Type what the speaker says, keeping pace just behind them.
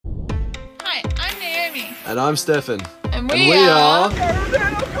Amy. And I'm Stefan. And we are...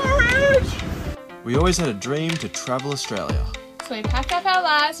 We always had a dream to travel Australia. So we packed up our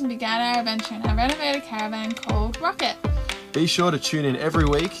lives and began our adventure in a renovated caravan called Rocket. Be sure to tune in every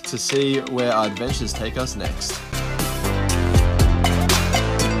week to see where our adventures take us next.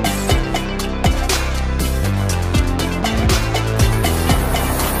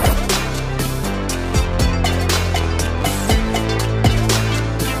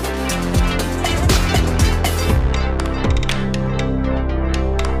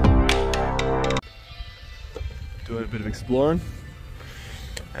 Doing a bit of exploring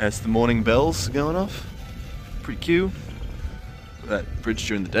as the morning bells are going off. Pretty cute. That bridge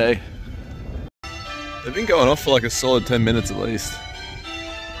during the day. They've been going off for like a solid 10 minutes at least.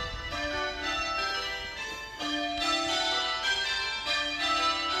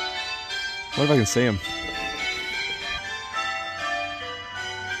 What if I can see them?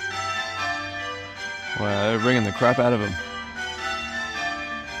 Wow, they're ringing the crap out of them.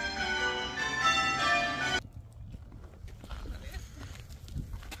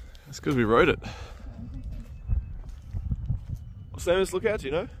 That's because we rode it. What's the name of this lookout, do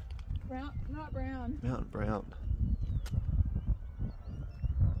you know? Brown, not brown. Mountain Brown.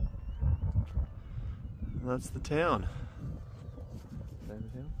 And that's the town. Name of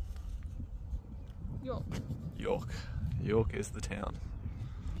the town? York. York. York is the town.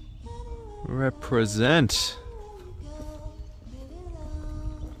 Represent.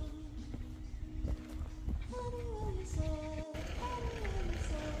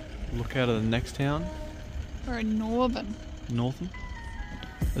 Look out of the next town. We're in Northam. Northam.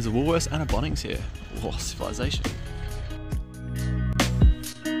 There's a Woolworths and a Bunnings here. Oh, civilization.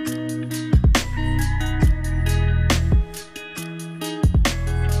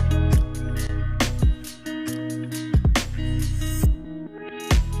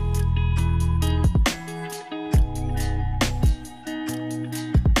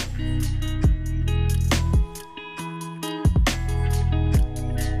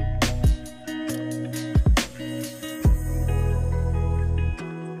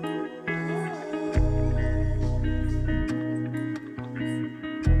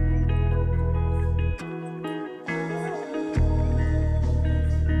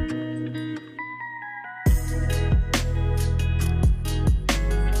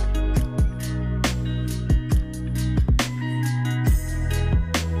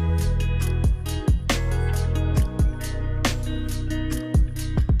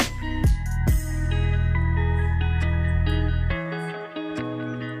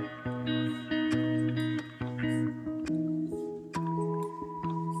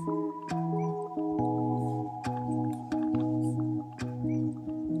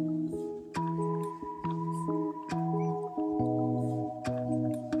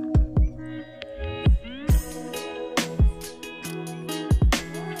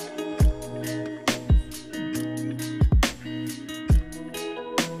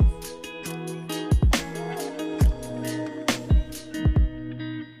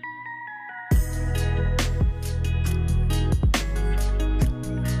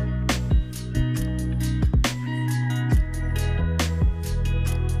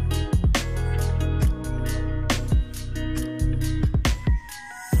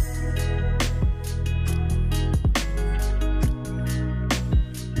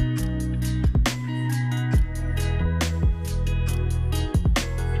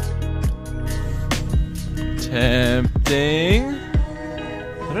 Tempting.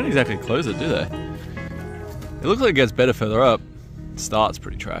 They don't exactly close it, do they? It looks like it gets better further up. It starts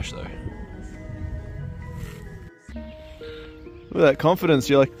pretty trash though. Look at that confidence,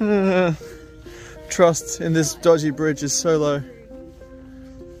 you're like, trust in this dodgy bridge is so low.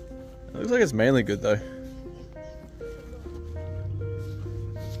 It looks like it's mainly good though.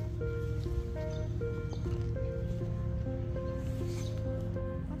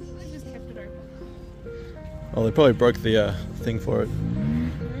 Oh, they probably broke the thing for it.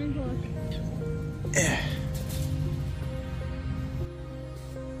 Yeah.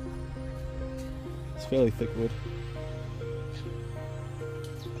 It's fairly thick wood.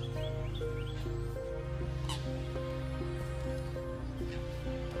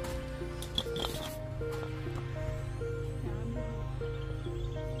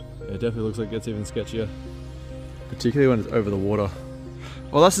 Yeah, it definitely looks like it gets even sketchier. Particularly when it's over the water.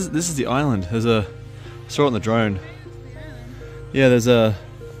 Well, this is the island. There's a... I saw it on the drone. Yeah, there's an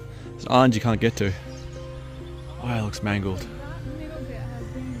island you can't get to. Wow, it looks mangled.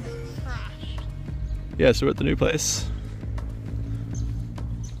 Yeah, so we're at the new place.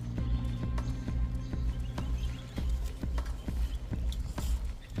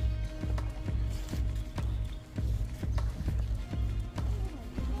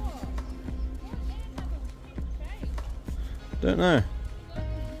 Don't know.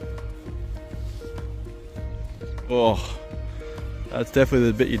 Oh, that's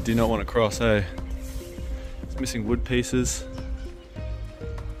definitely the bit you do not want to cross, hey? It's missing wood pieces.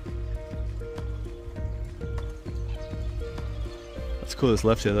 That's cool that's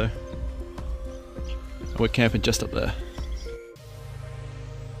left here though. We're camping just up there.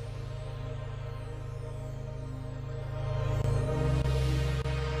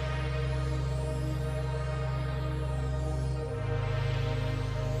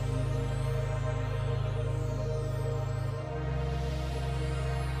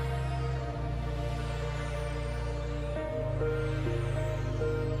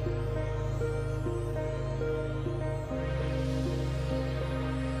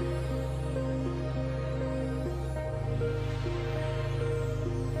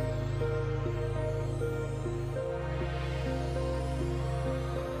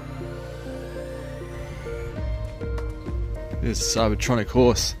 This is a Cybertronic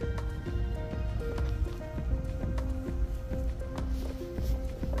horse.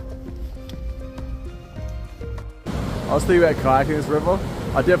 I was thinking about kayaking this river.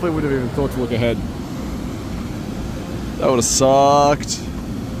 I definitely would have even thought to look ahead. That would have sucked.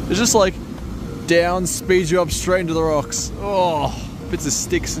 It's just like down, speeds you up straight into the rocks. Oh, bits of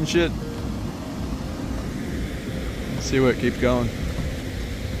sticks and shit. Let's see where it keeps going.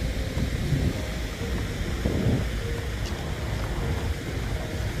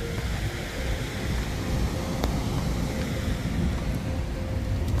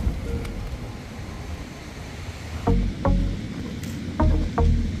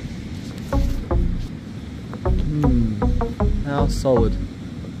 How solid?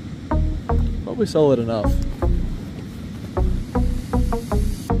 Probably solid enough.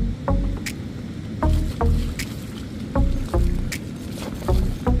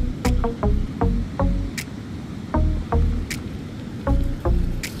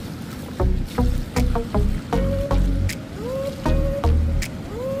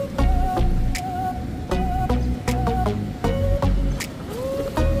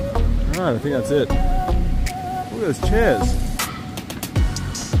 Alright, I think that's it. Look at those chairs.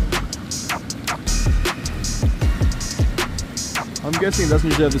 I'm guessing it doesn't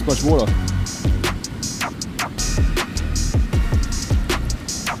usually have this much water.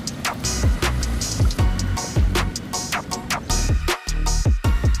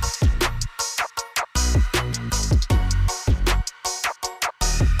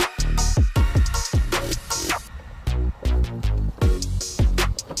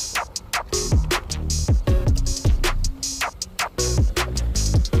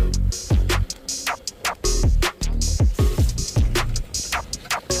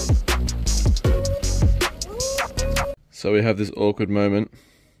 So we have this awkward moment.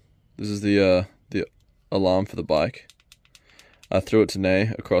 This is the alarm for the bike. I threw it to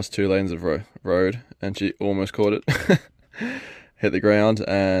Nay across 2 lanes of road and she almost caught it. Hit the ground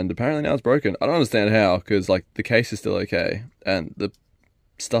and apparently now it's broken. I don't understand how, because like the case is still okay and the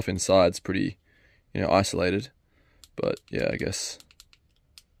stuff inside's pretty, you know, isolated. But yeah, I guess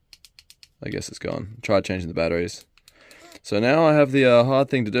it's gone. Tried changing the batteries. So now I have the hard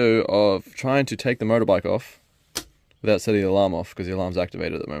thing to do of trying to take the motorbike off without setting the alarm off, because the alarm's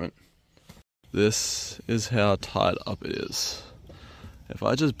activated at the moment. This is how tied up it is. If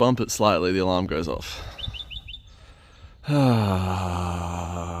I just bump it slightly, the alarm goes off.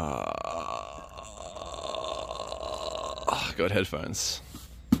 Got headphones.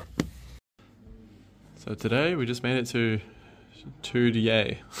 So today we just made it to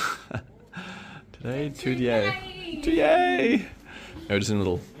Yay. Today, to Yay. To Yay! We're just in a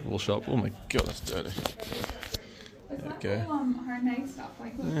little shop. Oh my god, that's dirty. There we go. Homemade stuff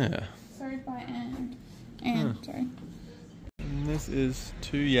like yeah. Sewed by Anne. Sorry. And this is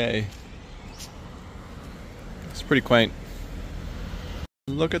to Yay. It's pretty quaint.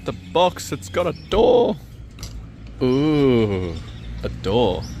 Look at the box, it's got a door. Ooh, a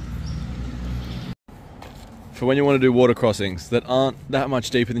door. For when you want to do water crossings that aren't that much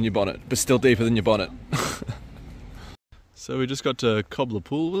deeper than your bonnet, but still deeper than your bonnet. So we just got to Cobbler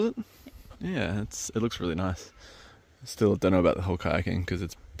Pool with it. Yeah, it looks really nice. Still don't know about the whole kayaking because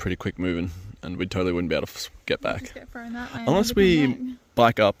it's pretty quick moving and we totally wouldn't be able to get back. Unless we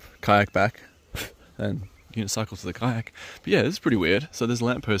bike up, kayak back, and unicycle to the kayak. But yeah, this is pretty weird. So there's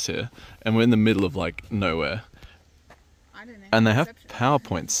lampposts here and we're in the middle of like nowhere. And they have power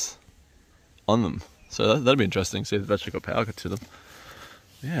points on them. So that'd be interesting, see if they've actually got power to them.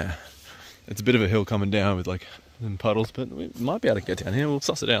 Yeah, it's a bit of a hill coming down with like some puddles, but we might be able to get down here. We'll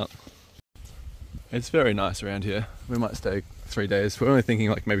suss it out. It's very nice around here. We might stay 3 days. We're only thinking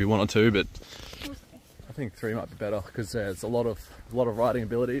like maybe 1 or 2, but I think 3 might be better because there's a lot of riding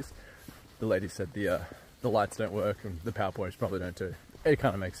abilities. The lady said the lights don't work and the power points probably don't too. It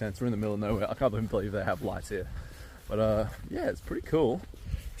kind of makes sense. We're in the middle of nowhere. I can't even believe they have lights here. But yeah, it's pretty cool.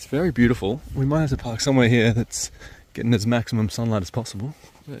 It's very beautiful. We might have to park somewhere here that's getting as maximum sunlight as possible.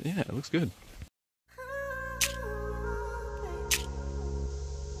 But yeah, it looks good.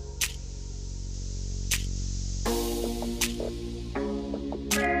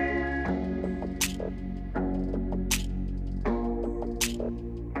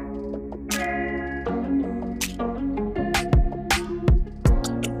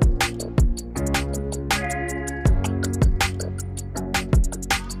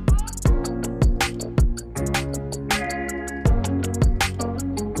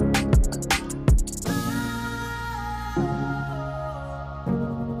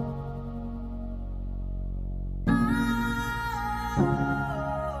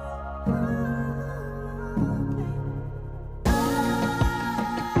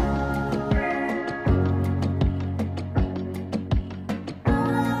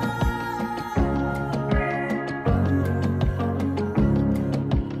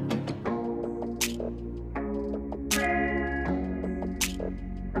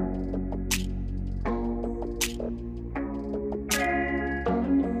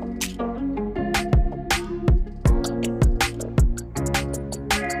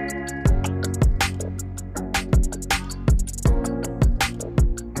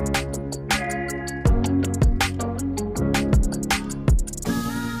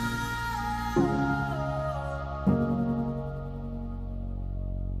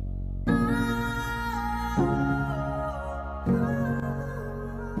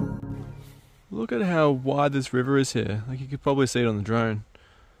 Look at how wide this river is here. Like you could probably see it on the drone.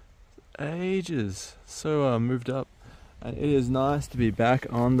 Ages. So moved up. And it is nice to be back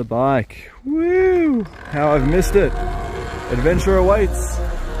on the bike. Woo! How I've missed it. Adventure awaits.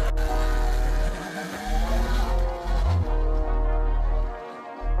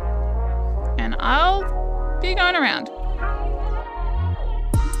 And I'll be going around.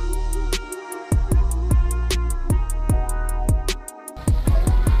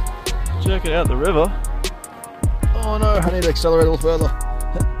 Check it out, the river. Oh no, I need to accelerate a little further.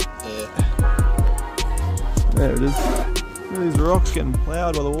 There it is. Look at these rocks getting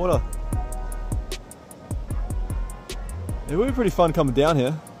ploughed by the water. It would be pretty fun coming down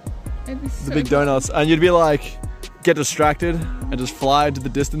here. It'd be so The big cool. donuts. And you'd be like, get distracted and just fly into the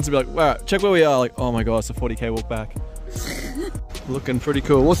distance and be like, wow, check where we are. Like, oh my god, it's a 40k walk back. Looking pretty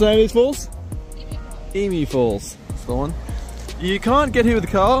cool. What's the name of these falls? Emu Falls. That's the one. You can't get here with a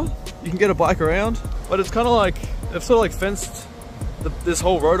car. You can get a bike around, but it's kind of like, they've sort of like fenced this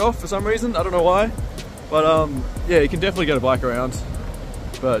whole road off for some reason. I don't know why. But yeah, you can definitely get a bike around.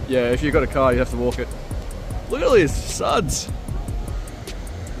 But yeah, if you've got a car, you have to walk it. Look at these suds.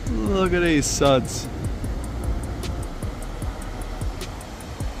 Look at these suds.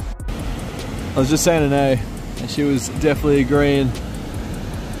 I was just saying to Nay, and she was definitely agreeing.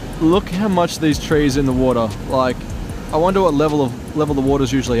 Look how much these trees in the water. Like, I wonder what level the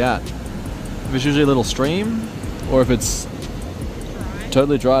water's usually at. If it's usually a little stream, or if it's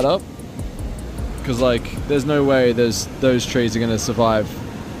totally dried up. Because like, there's no way those trees are going to survive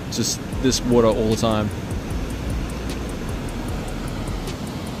just this water all the time.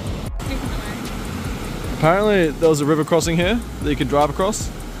 Apparently there was a river crossing here that you could drive across.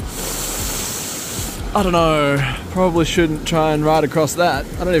 I don't know, probably shouldn't try and ride across that.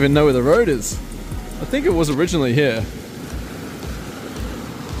 I don't even know where the road is. I think it was originally here.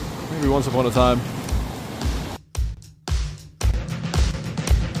 Maybe once upon a time.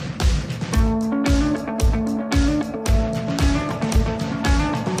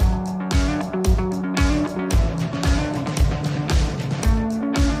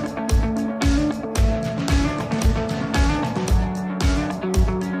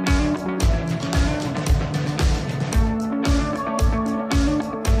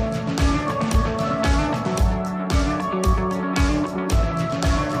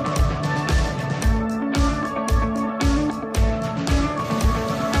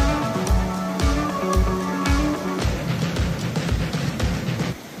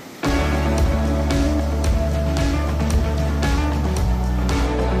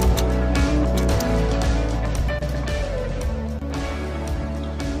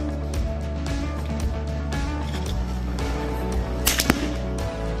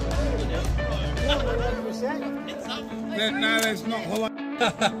 No, that's not hollow.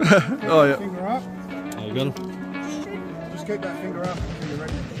 Oh yeah. Finger up. Oh, you got him? Just keep that finger up until you're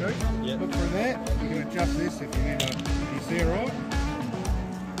ready to shoot. Yeah. Look through there. You can adjust this if you need to. Can you see it right?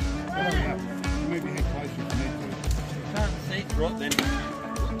 move your head closer if you need Can't see. Right then. to.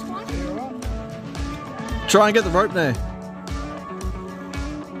 You all right? Try and get the rope there.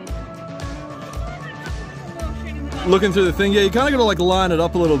 Looking through the thing, yeah, you kind of got to like line it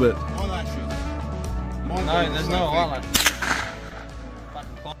up a little bit. No, there's no eyelash.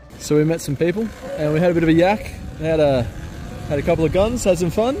 So we met some people and we had a bit of a yak. Had a couple of guns, had some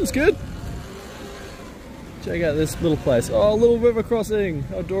fun. It's good. Check out this little place. Oh, little river crossing.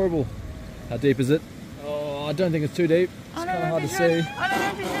 How adorable. How deep is it? Oh, I don't think it's too deep. It's kind of hard to see. I don't know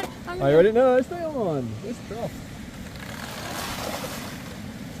if you should. Are you ready? No, stay on. It's tough.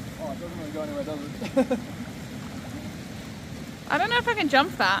 Oh, it doesn't really go anywhere, does it? I don't know if I can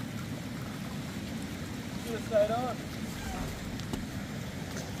jump that. Should have stayed on.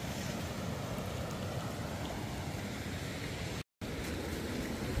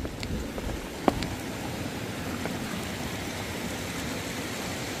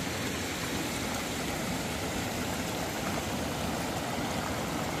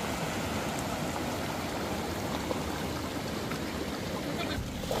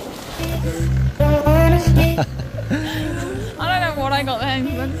 I don't know what I got then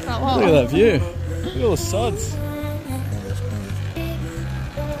because I just fell off. Look at that view. Look at all the suds.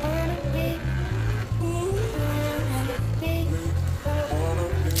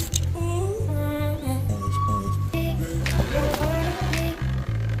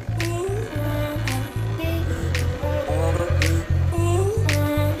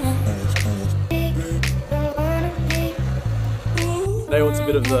 Today wants a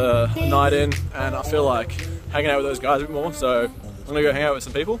bit of the night in, and I feel like hanging out with those guys a bit more, so I'm gonna go hang out with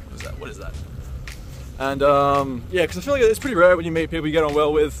some people. What is that? And yeah, because I feel like it's pretty rare when you meet people you get on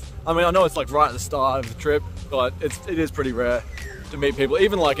well with. I mean, I know it's like right at the start of the trip, but it is pretty rare to meet people,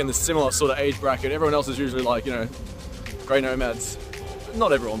 even like in the similar sort of age bracket. Everyone else is usually like, you know, grey nomads.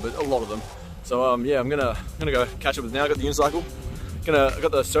 Not everyone, but a lot of them. So yeah, I'm gonna go catch up with now. I got the unicycle. I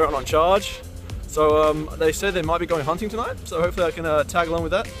got the Certain on charge. So they said they might be going hunting tonight, so hopefully I can tag along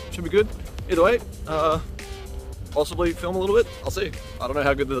with that. Should be good. Either way, possibly film a little bit. I'll see. I don't know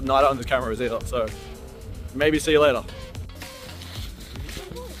how good the night on the camera is either, so maybe see you later.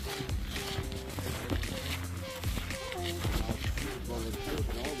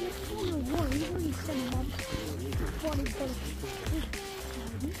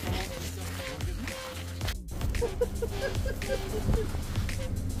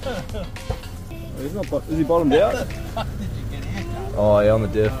 He's not. Is he bottomed out? Oh yeah, on the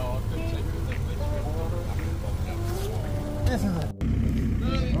diff.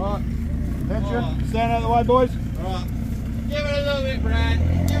 Alright, attention, stand out of the way, boys. Alright. Give it a little bit, Brad.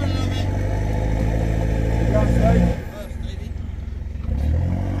 Give it a little bit. Go, Steve.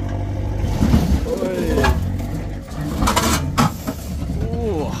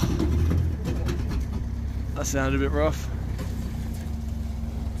 Ooh. That sounded a bit rough.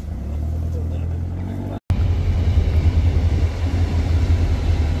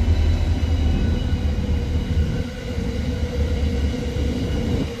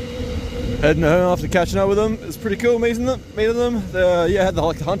 Heading home after catching up with them. It's pretty cool meeting them. Yeah, had the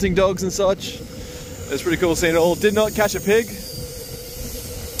hunting dogs and such. It's pretty cool seeing it all. Did not catch a pig,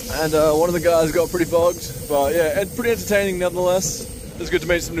 and one of the guys got pretty bogged. But yeah, pretty entertaining nonetheless. It's good to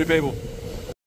meet some new people.